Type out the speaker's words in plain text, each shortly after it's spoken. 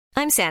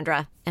I'm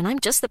Sandra, and I'm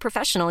just the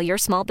professional your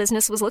small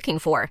business was looking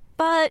for.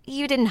 But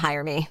you didn't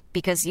hire me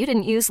because you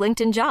didn't use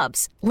LinkedIn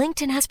Jobs.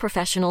 LinkedIn has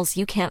professionals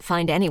you can't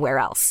find anywhere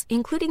else,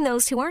 including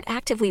those who aren't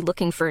actively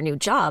looking for a new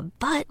job,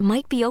 but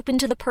might be open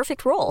to the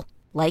perfect role,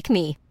 like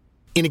me.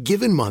 In a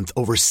given month,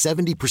 over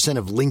 70%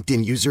 of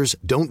LinkedIn users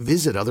don't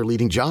visit other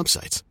leading job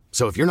sites.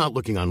 So if you're not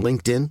looking on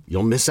LinkedIn,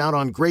 you'll miss out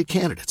on great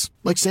candidates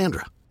like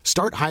Sandra.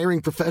 Start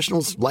hiring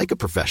professionals like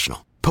a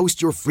professional.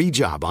 Post your free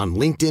job on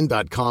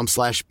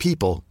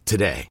linkedin.com/people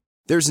today.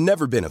 There's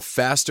never been a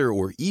faster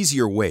or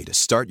easier way to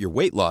start your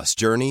weight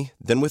loss journey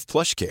than with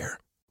PlushCare.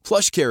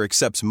 PlushCare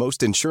accepts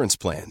most insurance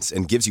plans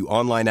and gives you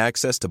online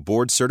access to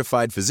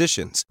board-certified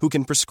physicians who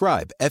can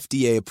prescribe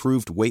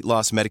FDA-approved weight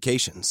loss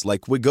medications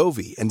like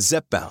Wegovy and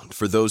Zepbound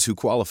for those who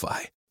qualify.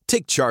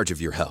 Take charge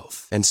of your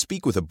health and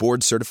speak with a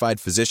board-certified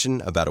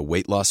physician about a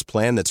weight loss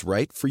plan that's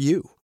right for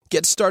you.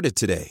 Get started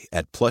today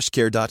at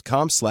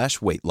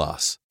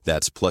plushcare.com/weightloss.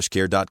 That's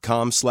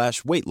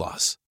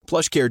plushcare.com/weightloss.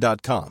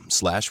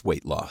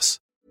 plushcare.com/weightloss.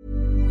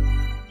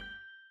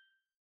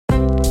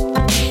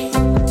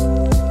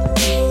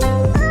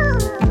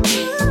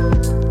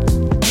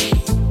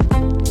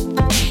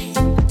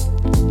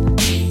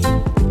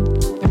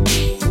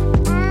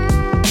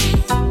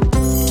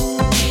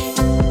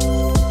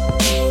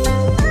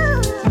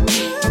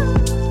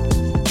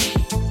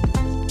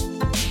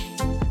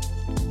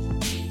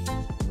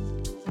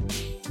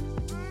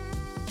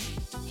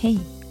 Hej,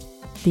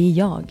 det är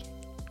jag,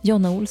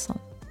 Jonna Olsson.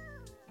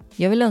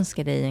 Jag vill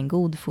önska dig en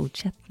god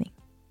fortsättning.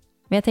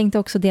 Men jag tänkte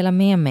också dela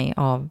med mig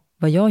av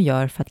vad jag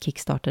gör för att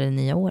kickstarta det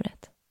nya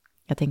året.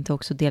 Jag tänkte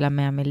också dela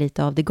med mig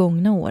lite av det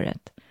gångna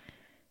året.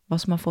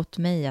 Vad som har fått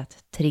mig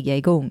att trigga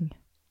igång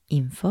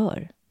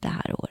inför det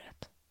här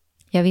året.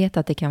 Jag vet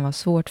att det kan vara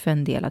svårt för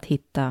en del att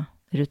hitta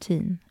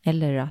rutin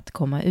eller att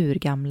komma ur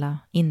gamla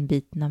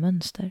inbitna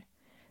mönster.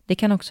 Det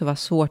kan också vara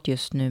svårt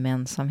just nu med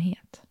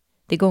ensamhet.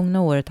 Det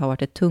gångna året har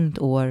varit ett tungt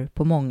år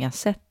på många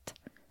sätt,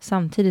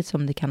 samtidigt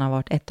som det kan ha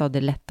varit ett av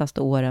de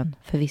lättaste åren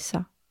för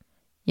vissa.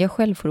 Jag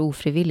själv får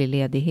ofrivillig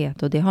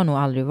ledighet och det har nog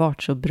aldrig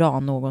varit så bra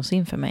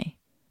någonsin för mig,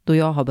 då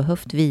jag har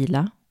behövt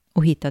vila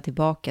och hitta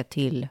tillbaka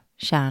till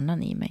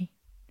kärnan i mig.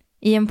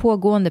 I en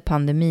pågående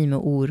pandemi med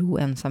oro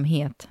och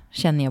ensamhet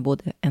känner jag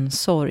både en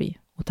sorg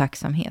och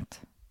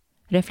tacksamhet.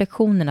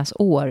 Reflektionernas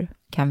år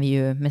kan vi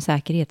ju med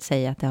säkerhet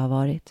säga att det har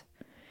varit.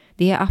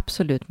 Det är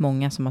absolut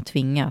många som har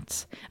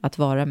tvingats att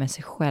vara med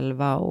sig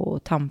själva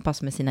och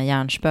tampas med sina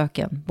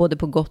hjärnspöken, både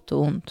på gott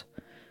och ont.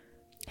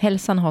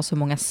 Hälsan har så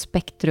många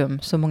spektrum,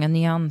 så många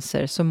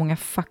nyanser, så många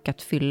fack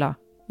att fylla.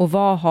 Och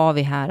vad har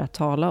vi här att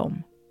tala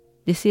om?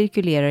 Det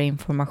cirkulerar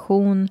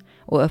information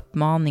och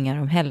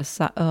uppmaningar om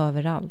hälsa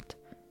överallt.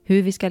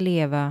 Hur vi ska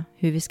leva,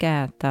 hur vi ska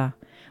äta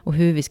och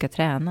hur vi ska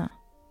träna.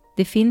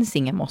 Det finns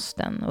inga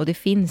måsten och det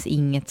finns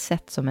inget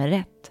sätt som är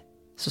rätt.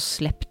 Så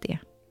släpp det.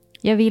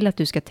 Jag vill att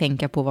du ska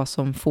tänka på vad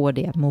som får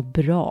dig att må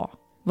bra.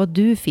 Vad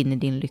du finner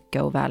din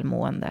lycka och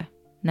välmående.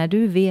 När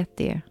du vet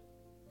det,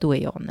 då är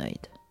jag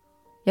nöjd.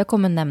 Jag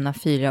kommer nämna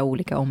 4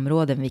 olika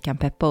områden vi kan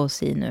peppa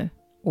oss i nu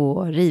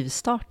och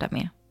rivstarta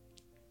med.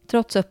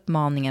 Trots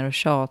uppmaningar och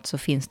tjat så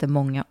finns det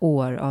många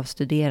år av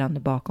studerande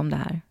bakom det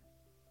här.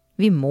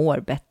 Vi mår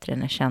bättre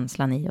när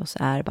känslan i oss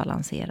är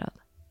balanserad.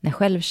 När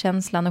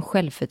självkänslan och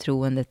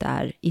självförtroendet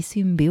är i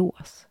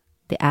symbios.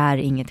 Det är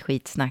inget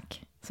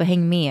skitsnack. Så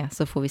häng med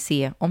så får vi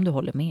se om du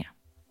håller med.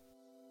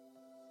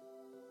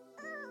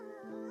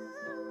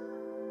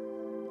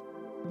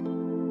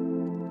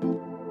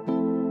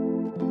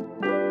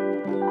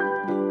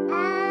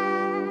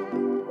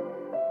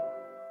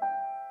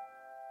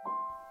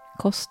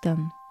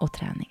 Kosten och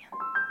träningen.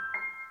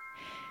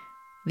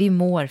 Vi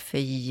mår för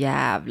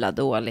jävla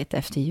dåligt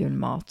efter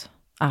julmat,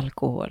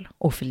 alkohol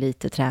och för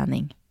lite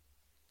träning.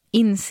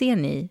 Inser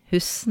ni hur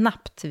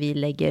snabbt vi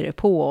lägger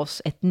på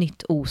oss ett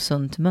nytt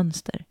osunt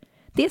mönster?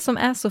 Det som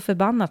är så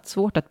förbannat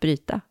svårt att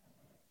bryta.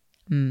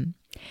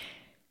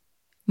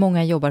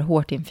 Många jobbar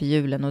hårt inför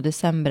julen och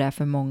december är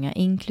för många,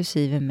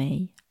 inklusive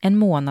mig, en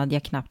månad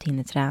jag knappt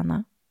hinner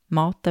träna.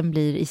 Maten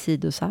blir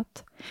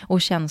isidosatt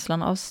och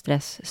känslan av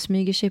stress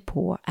smyger sig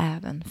på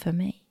även för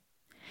mig.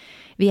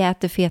 Vi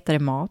äter fetare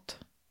mat,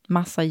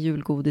 massa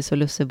julgodis och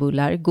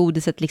lussebullar.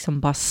 Godiset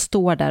liksom bara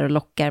står där och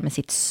lockar med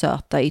sitt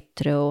söta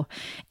yttre och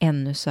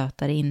ännu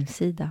sötare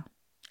insida.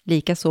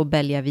 Likaså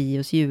bäljar vi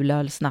oss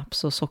julöl,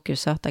 snaps och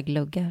sockersöta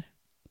gluggar.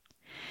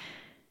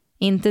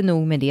 Inte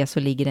nog med det så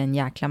ligger en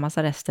jäkla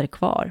massa rester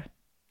kvar.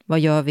 Vad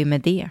gör vi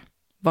med det?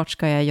 Vart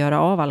ska jag göra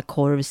av all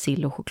korv,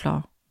 sill och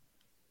choklad?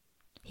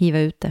 Hiva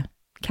ut det.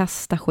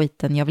 Kasta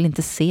skiten, jag vill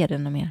inte se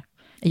den mer.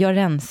 Jag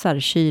rensar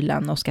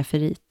kylen och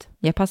skafferiet.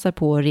 Jag passar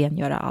på att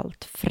rengöra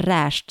allt.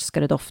 Fräscht ska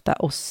det dofta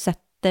och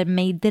sätter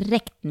mig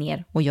direkt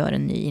ner och gör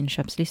en ny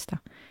inköpslista.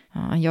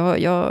 Ja,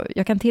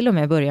 jag kan till och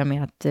med börja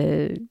med att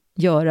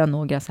göra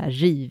några så här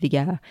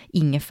riviga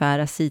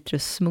ingefära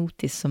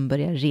citrussmoothies som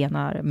börjar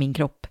rena min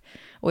kropp.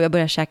 Och jag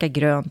börjar käka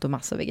grönt och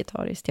massa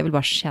vegetariskt. Jag vill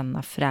bara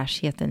känna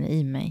fräschheten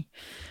i mig.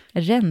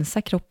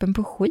 Rensa kroppen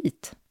på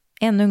skit.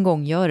 Ännu en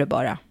gång, gör det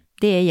bara.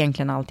 Det är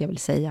egentligen allt jag vill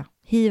säga.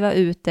 Hiva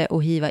ut det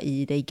och hiva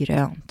i dig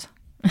grönt.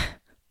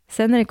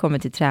 Sen när det kommer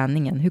till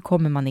träningen, hur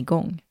kommer man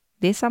igång?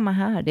 Det är samma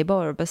här, det är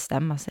bara att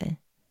bestämma sig.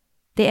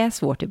 Det är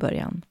svårt i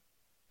början.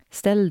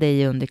 Ställ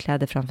dig i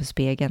underkläder framför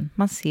spegeln.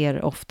 Man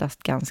ser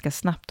oftast ganska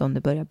snabbt om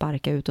det börjar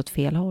barka ut åt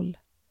fel håll.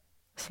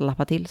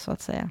 Slappa till så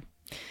att säga.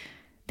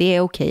 Det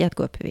är okej att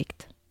gå upp i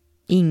vikt.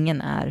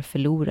 Ingen är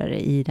förlorare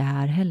i det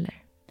här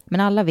heller. Men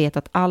alla vet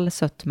att all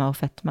sötma och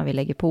fetma vi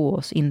lägger på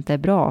oss inte är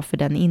bra för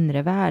den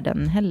inre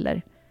världen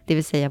heller. Det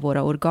vill säga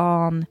våra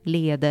organ,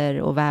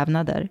 leder och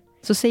vävnader.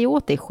 Så säg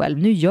åt dig själv,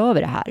 nu gör vi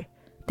det här.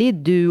 Det är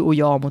du och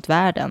jag mot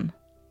världen.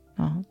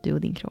 Ja, du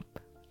och din kropp.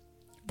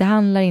 Det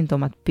handlar inte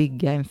om att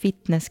bygga en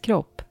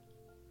fitnesskropp.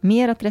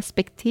 Mer att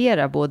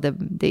respektera både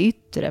det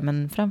yttre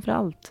men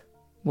framförallt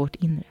vårt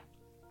inre.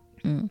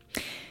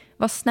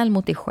 Var snäll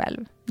mot dig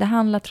själv. Det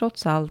handlar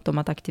trots allt om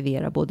att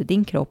aktivera både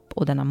din kropp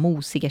och denna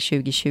mosiga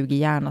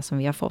 2020-hjärna som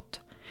vi har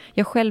fått.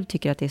 Jag själv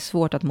tycker att det är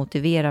svårt att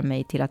motivera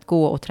mig till att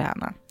gå och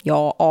träna.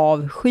 Jag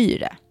avskyr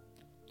det.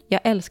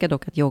 Jag älskar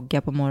dock att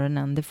jogga på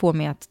morgonen. Det får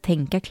mig att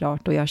tänka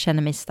klart och jag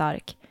känner mig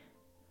stark.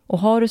 Och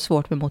har du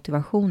svårt med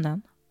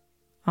motivationen?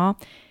 Ja,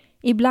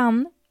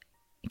 ibland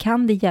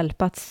kan det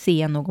hjälpa att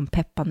se någon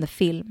peppande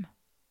film.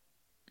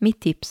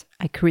 Mitt tips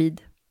är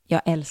Creed.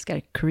 Jag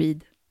älskar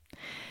Creed.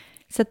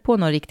 Sätt på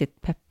någon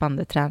riktigt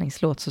peppande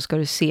träningslåt så ska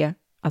du se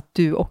att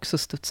du också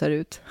studsar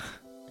ut.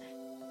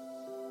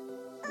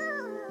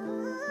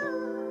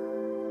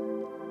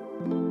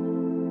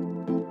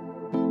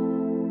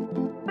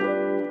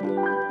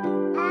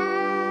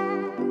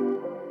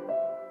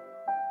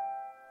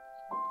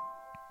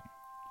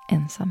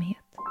 Ensamhet.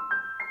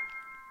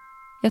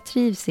 Jag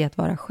trivs i att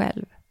vara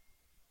själv.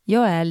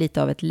 Jag är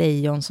lite av ett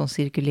lejon som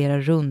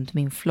cirkulerar runt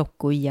min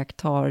flock och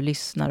iakttar,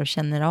 lyssnar och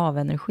känner av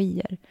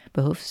energier.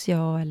 Behövs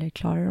jag eller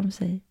klarar de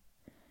sig?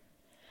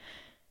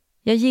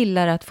 Jag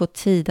gillar att få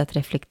tid att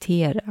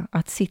reflektera,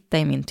 att sitta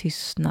i min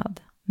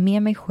tystnad,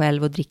 med mig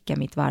själv och dricka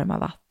mitt varma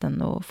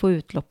vatten och få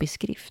utlopp i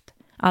skrift.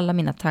 Alla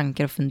mina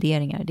tankar och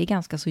funderingar, det är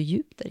ganska så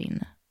djupt där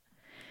inne.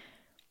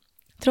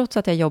 Trots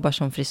att jag jobbar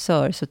som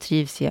frisör så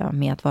trivs jag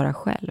med att vara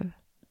själv.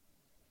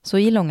 Så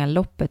i långa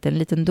loppet en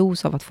liten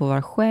dos av att få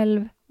vara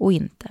själv och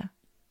inte.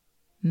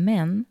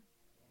 Men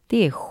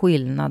det är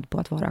skillnad på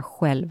att vara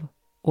själv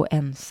och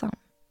ensam.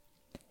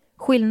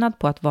 Skillnad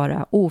på att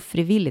vara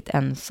ofrivilligt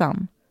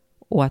ensam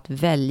och att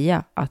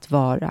välja att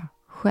vara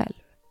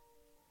själv.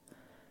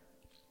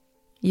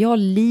 Jag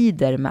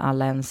lider med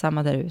alla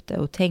ensamma där ute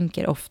och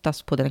tänker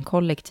oftast på den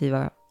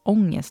kollektiva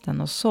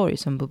ångesten och sorg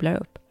som bubblar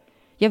upp.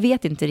 Jag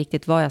vet inte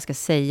riktigt vad jag ska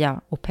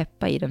säga och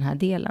peppa i den här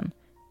delen.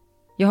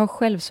 Jag har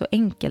själv så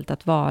enkelt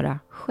att vara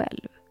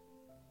själv.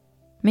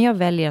 Men jag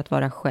väljer att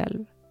vara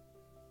själv.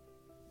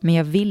 Men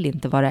jag vill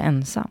inte vara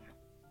ensam.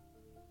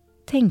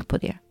 Tänk på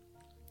det.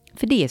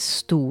 För det är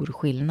stor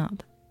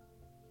skillnad.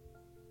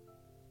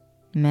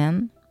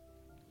 Men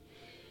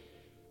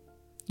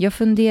jag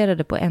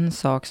funderade på en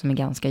sak som är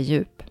ganska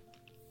djup.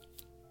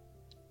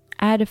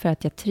 Är det för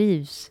att jag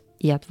trivs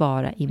i att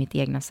vara i mitt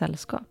egna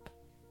sällskap?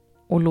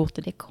 Och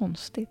låter det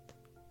konstigt?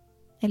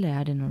 Eller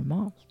är det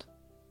normalt?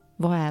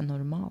 Vad är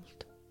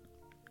normalt?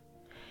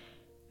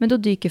 Men då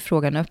dyker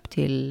frågan upp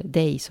till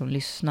dig som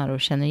lyssnar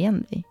och känner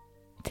igen dig.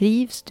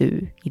 Trivs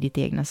du i ditt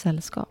egna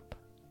sällskap?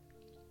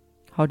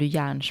 Har du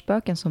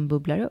hjärnspöken som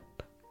bubblar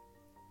upp?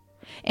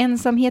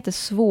 Ensamhet är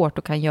svårt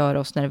och kan göra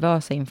oss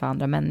nervösa inför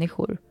andra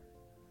människor.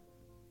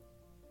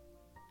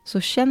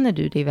 Så känner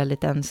du dig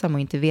väldigt ensam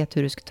och inte vet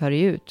hur du ska ta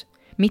dig ut.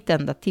 Mitt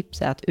enda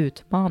tips är att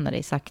utmana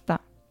dig sakta.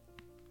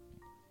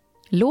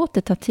 Låt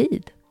det ta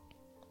tid.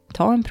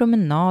 Ta en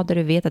promenad där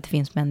du vet att det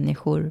finns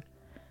människor.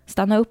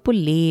 Stanna upp och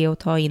le och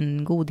ta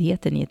in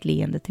godheten i ett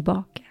leende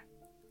tillbaka.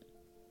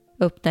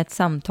 Öppna ett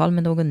samtal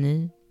med någon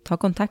ny. Ta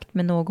kontakt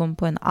med någon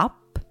på en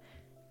app.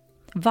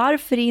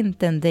 Varför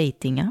inte en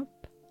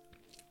datingapp?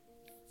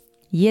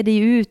 Ge dig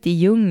ut i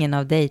djungeln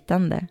av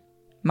dejtande.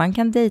 Man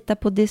kan dejta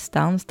på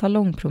distans, ta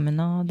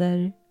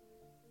långpromenader.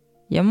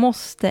 Jag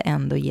måste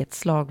ändå ge ett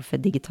slag för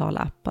digitala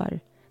appar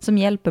som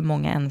hjälper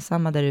många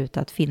ensamma där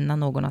ute att finna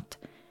någon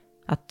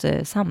att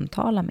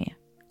samtala med.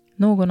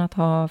 Någon att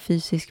ha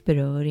fysisk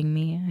beröring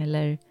med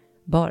eller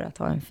bara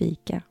ta en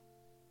fika.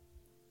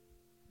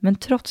 Men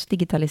trots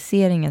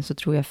digitaliseringen så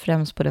tror jag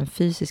främst på den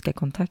fysiska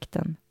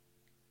kontakten.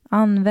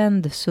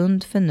 Använd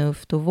sunt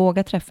förnuft och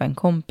våga träffa en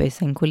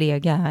kompis, en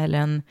kollega eller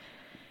en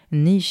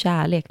ny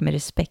kärlek med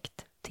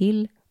respekt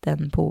till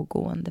den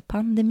pågående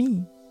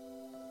pandemin.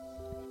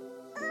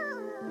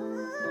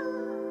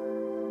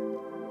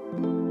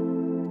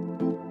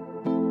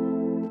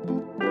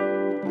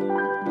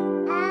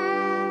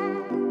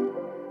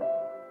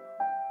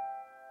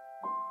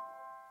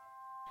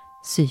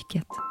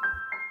 Psyket.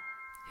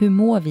 Hur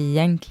mår vi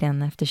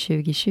egentligen efter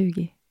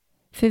 2020?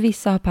 För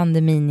vissa har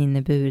pandemin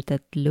inneburit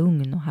ett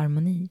lugn och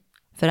harmoni.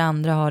 För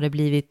andra har det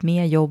blivit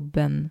mer jobb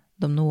än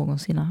de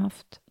någonsin har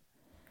haft.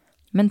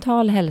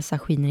 Mental hälsa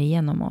skiner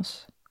igenom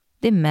oss.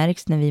 Det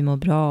märks när vi mår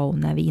bra och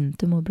när vi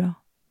inte mår bra.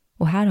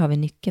 Och här har vi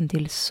nyckeln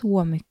till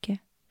så mycket.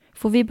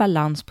 Får vi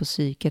balans på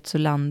psyket så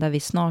landar vi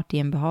snart i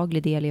en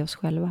behaglig del i oss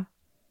själva.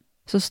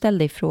 Så ställ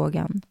dig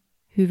frågan,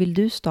 hur vill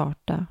du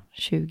starta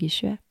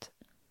 2021?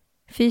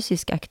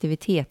 Fysisk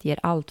aktivitet ger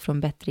allt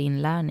från bättre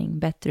inlärning,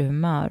 bättre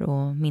humör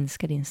och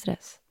minskar din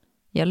stress.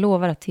 Jag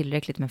lovar att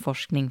tillräckligt med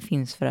forskning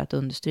finns för att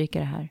understryka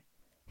det här.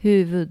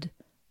 Huvud,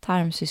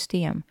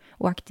 tarmsystem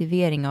och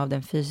aktivering av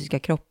den fysiska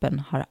kroppen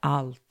har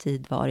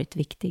alltid varit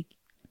viktig.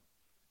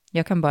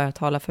 Jag kan bara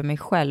tala för mig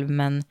själv,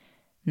 men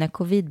när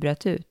covid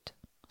bröt ut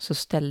så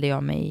ställde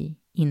jag mig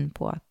in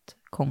på att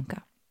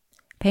konka.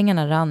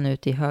 Pengarna rann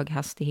ut i hög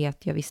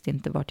hastighet, jag visste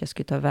inte vart jag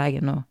skulle ta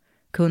vägen och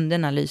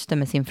kunderna lyste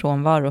med sin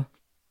frånvaro.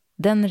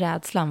 Den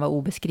rädslan var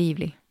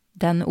obeskrivlig.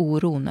 Den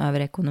oron över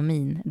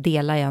ekonomin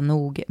delar jag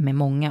nog med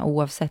många.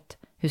 Oavsett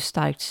hur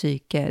starkt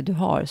psyke du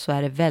har så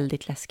är det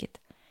väldigt läskigt.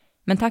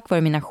 Men tack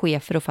vare mina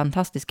chefer och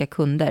fantastiska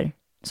kunder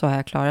så har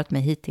jag klarat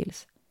mig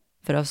hittills.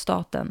 För av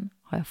staten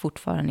har jag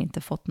fortfarande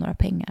inte fått några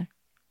pengar.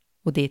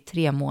 Och det är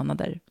 3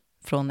 månader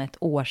från ett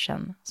år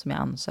sedan som jag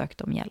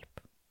ansökt om hjälp.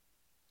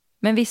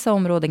 Men vissa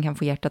områden kan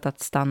få hjärtat att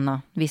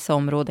stanna. Vissa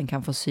områden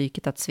kan få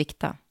psyket att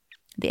svikta.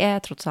 Det är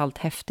trots allt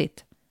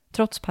häftigt.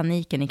 Trots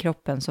paniken i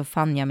kroppen så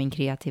fann jag min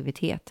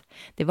kreativitet.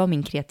 Det var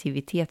min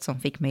kreativitet som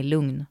fick mig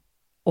lugn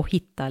och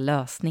hitta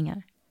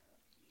lösningar.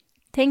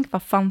 Tänk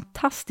vad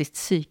fantastiskt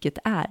psyket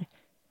är.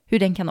 Hur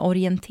den kan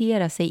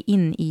orientera sig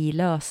in i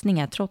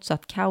lösningar trots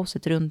att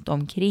kaoset runt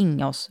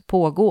omkring oss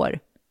pågår.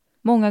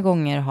 Många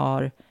gånger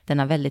har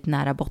denna väldigt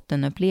nära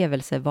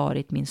bottenupplevelse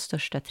varit min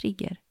största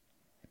trigger.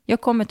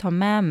 Jag kommer ta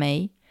med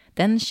mig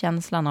den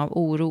känslan av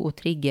oro och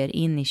trigger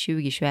in i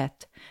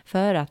 2021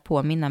 för att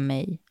påminna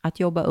mig att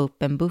jobba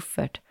upp en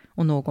buffert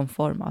och någon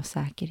form av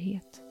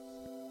säkerhet.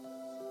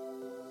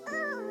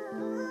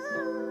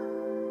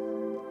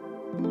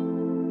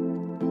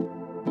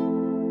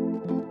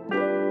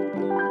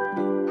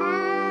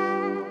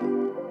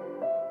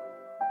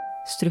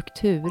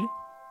 Struktur,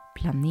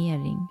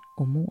 planering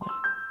och mål.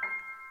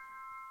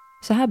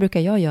 Så här brukar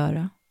jag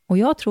göra och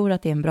jag tror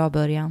att det är en bra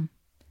början.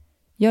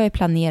 Jag är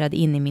planerad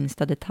in i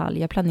minsta detalj.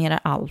 Jag planerar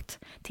allt.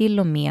 Till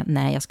och med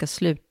när jag ska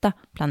sluta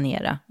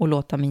planera och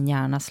låta min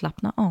hjärna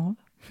slappna av.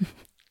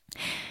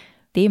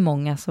 Det är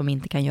många som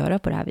inte kan göra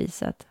på det här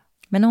viset.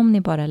 Men om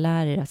ni bara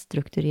lär er att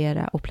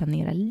strukturera och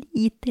planera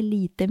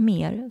lite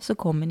mer så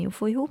kommer ni att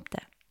få ihop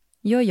det.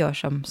 Jag gör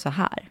som så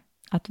här.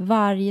 Att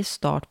varje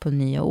start på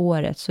nya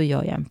året så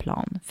gör jag en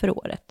plan för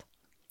året.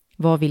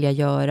 Vad vill jag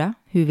göra?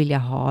 Hur vill jag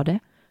ha det?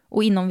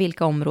 Och inom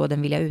vilka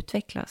områden vill jag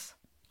utvecklas?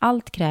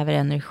 Allt kräver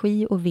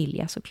energi och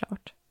vilja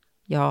såklart.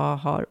 Jag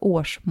har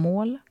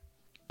årsmål.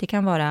 Det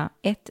kan vara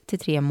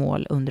 1-3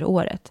 mål under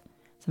året.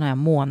 Sen har jag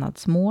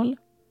månadsmål.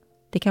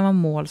 Det kan vara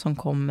mål som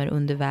kommer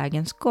under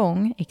vägens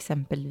gång,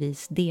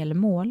 exempelvis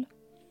delmål.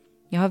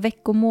 Jag har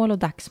veckomål och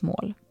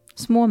dagsmål.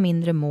 Små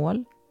mindre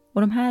mål.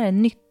 Och de här är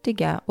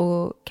nyttiga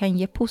och kan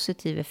ge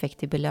positiv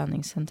effekt i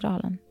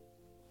belöningscentralen.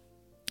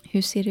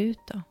 Hur ser det ut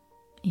då?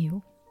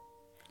 Jo.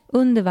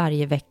 Under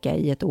varje vecka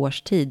i ett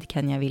års tid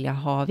kan jag vilja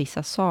ha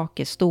vissa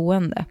saker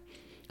stående.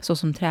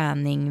 Såsom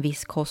träning,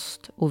 viss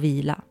kost och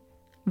vila.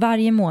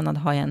 Varje månad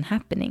har jag en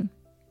happening.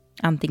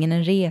 Antingen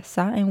en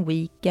resa, en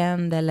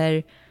weekend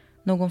eller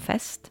någon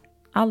fest.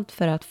 Allt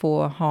för att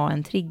få ha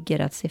en trigger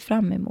att se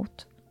fram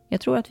emot.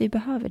 Jag tror att vi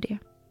behöver det.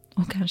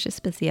 Och kanske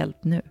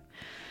speciellt nu.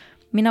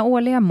 Mina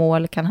årliga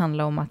mål kan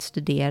handla om att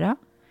studera,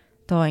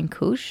 ta en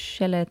kurs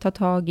eller ta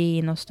tag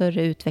i något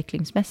större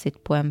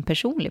utvecklingsmässigt på en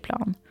personlig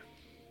plan.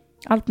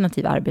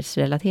 Alternativt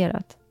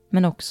arbetsrelaterat,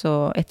 men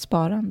också ett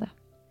sparande.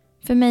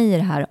 För mig är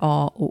det här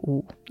A och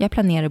O. Jag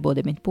planerar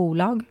både mitt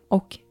bolag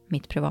och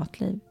mitt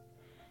privatliv.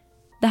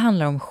 Det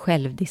handlar om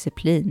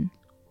självdisciplin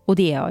och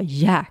det är jag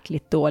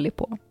jäkligt dålig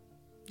på.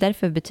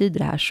 Därför betyder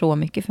det här så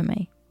mycket för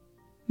mig.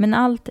 Men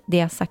allt det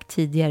jag sagt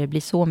tidigare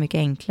blir så mycket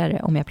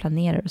enklare om jag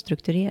planerar och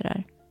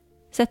strukturerar.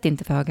 Sätt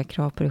inte för höga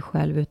krav på dig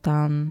själv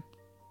utan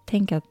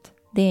tänk att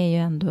det är ju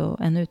ändå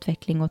en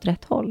utveckling åt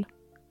rätt håll.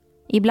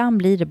 Ibland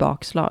blir det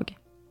bakslag.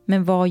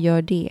 Men vad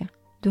gör det?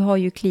 Du har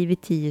ju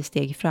klivit 10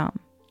 steg fram.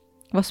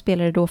 Vad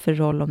spelar det då för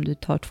roll om du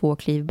tar 2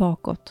 kliv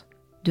bakåt?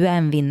 Du är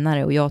en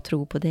vinnare och jag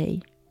tror på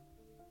dig.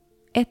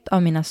 Ett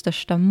av mina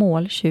största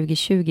mål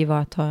 2020 var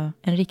att ta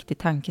en riktig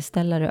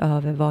tankeställare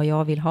över vad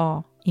jag vill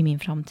ha i min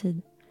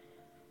framtid.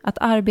 Att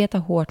arbeta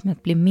hårt med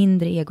att bli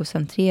mindre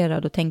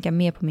egocentrerad och tänka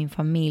mer på min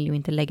familj och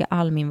inte lägga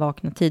all min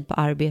vakna tid på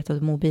arbetet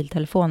och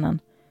mobiltelefonen.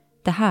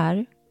 Det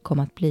här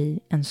kommer att bli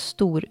en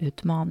stor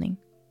utmaning.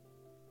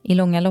 I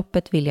långa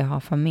loppet vill jag ha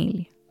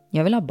familj.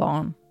 Jag vill ha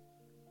barn.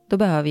 Då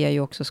behöver jag ju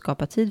också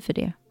skapa tid för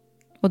det.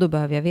 Och då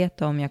behöver jag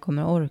veta om jag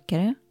kommer orka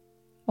det.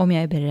 Om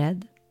jag är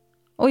beredd.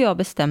 Och jag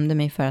bestämde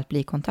mig för att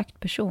bli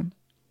kontaktperson.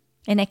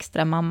 En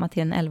extra mamma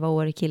till en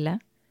 11-årig kille.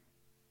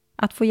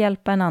 Att få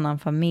hjälpa en annan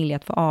familj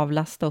att få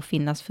avlasta och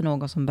finnas för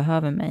någon som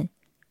behöver mig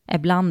är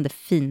bland det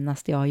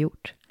finaste jag har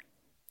gjort.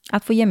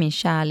 Att få ge min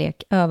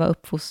kärlek, öva,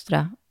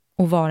 uppfostra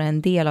och vara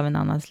en del av en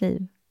annans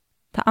liv.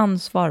 Ta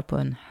ansvar på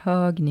en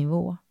hög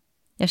nivå.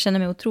 Jag känner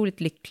mig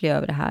otroligt lycklig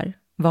över det här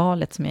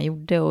valet som jag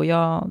gjorde och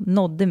jag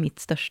nådde mitt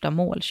största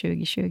mål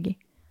 2020.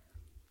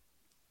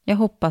 Jag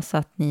hoppas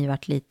att ni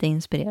varit lite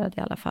inspirerade i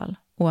alla fall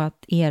och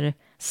att er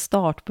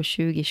start på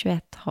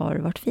 2021 har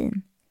varit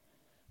fin.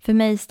 För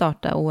mig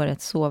startar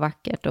året så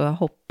vackert och jag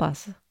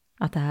hoppas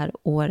att det här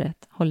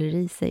året håller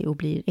i sig och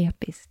blir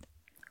episkt.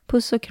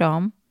 Puss och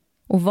kram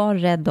och var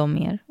rädd om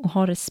er och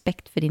ha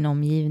respekt för din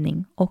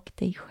omgivning och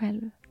dig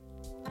själv.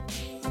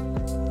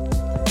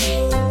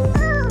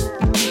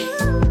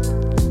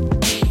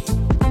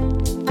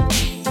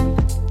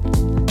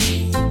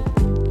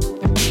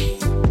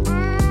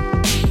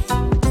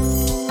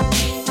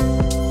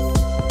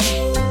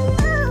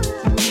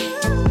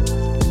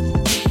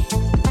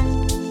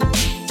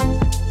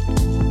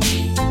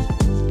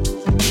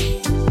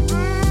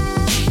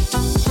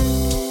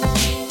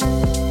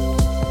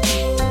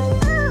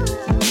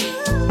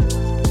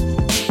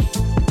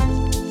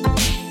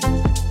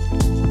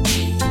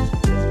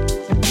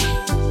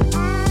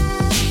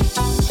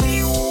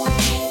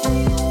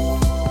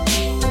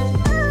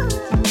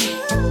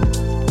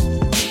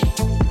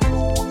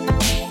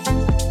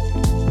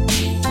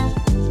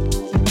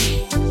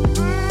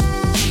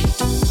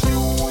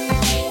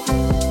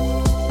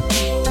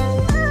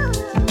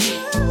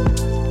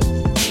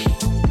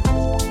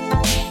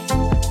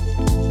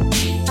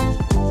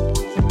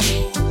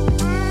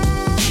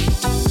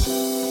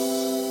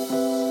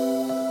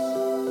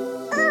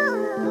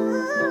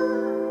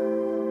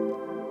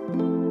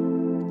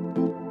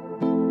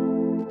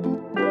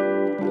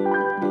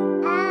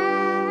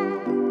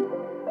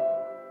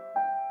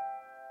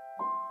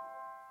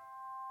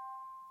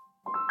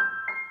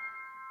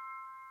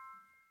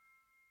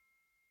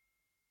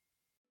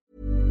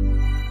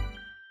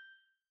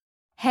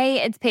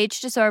 Hey, it's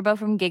Paige DeSorbo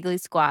from Giggly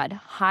Squad.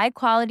 High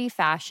quality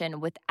fashion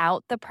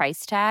without the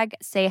price tag.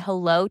 Say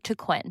hello to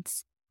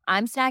Quince.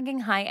 I'm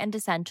snagging high-end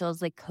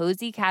essentials like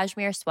cozy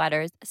cashmere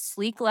sweaters,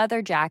 sleek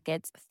leather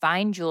jackets,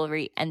 fine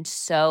jewelry, and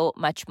so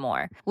much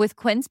more. With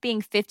Quince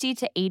being 50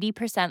 to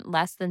 80%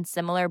 less than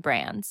similar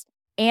brands.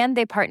 And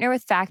they partner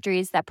with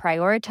factories that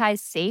prioritize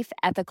safe,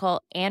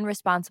 ethical, and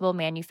responsible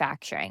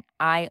manufacturing.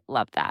 I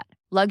love that.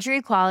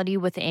 Luxury quality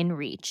within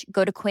reach.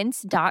 Go to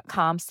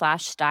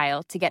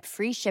quince.com/style to get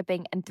free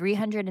shipping and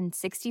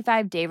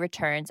 365-day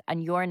returns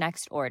on your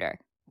next order.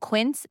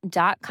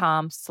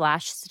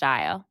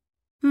 Quince.com/style.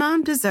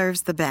 Mom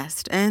deserves the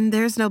best, and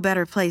there's no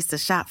better place to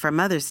shop for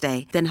Mother's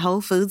Day than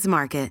Whole Foods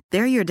Market.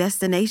 They're your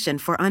destination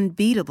for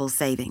unbeatable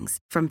savings,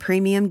 from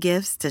premium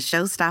gifts to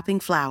show-stopping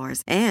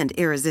flowers and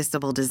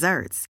irresistible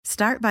desserts.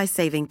 Start by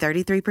saving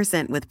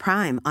 33% with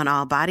Prime on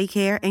all body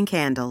care and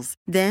candles.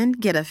 Then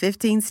get a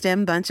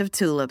 15-stem bunch of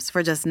tulips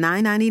for just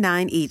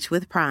 $9.99 each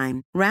with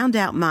Prime. Round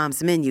out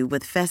Mom's menu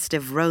with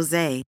festive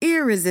rosé,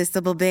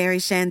 irresistible berry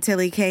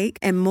chantilly cake,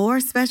 and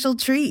more special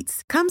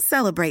treats. Come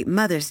celebrate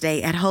Mother's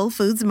Day at Whole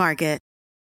Foods Market.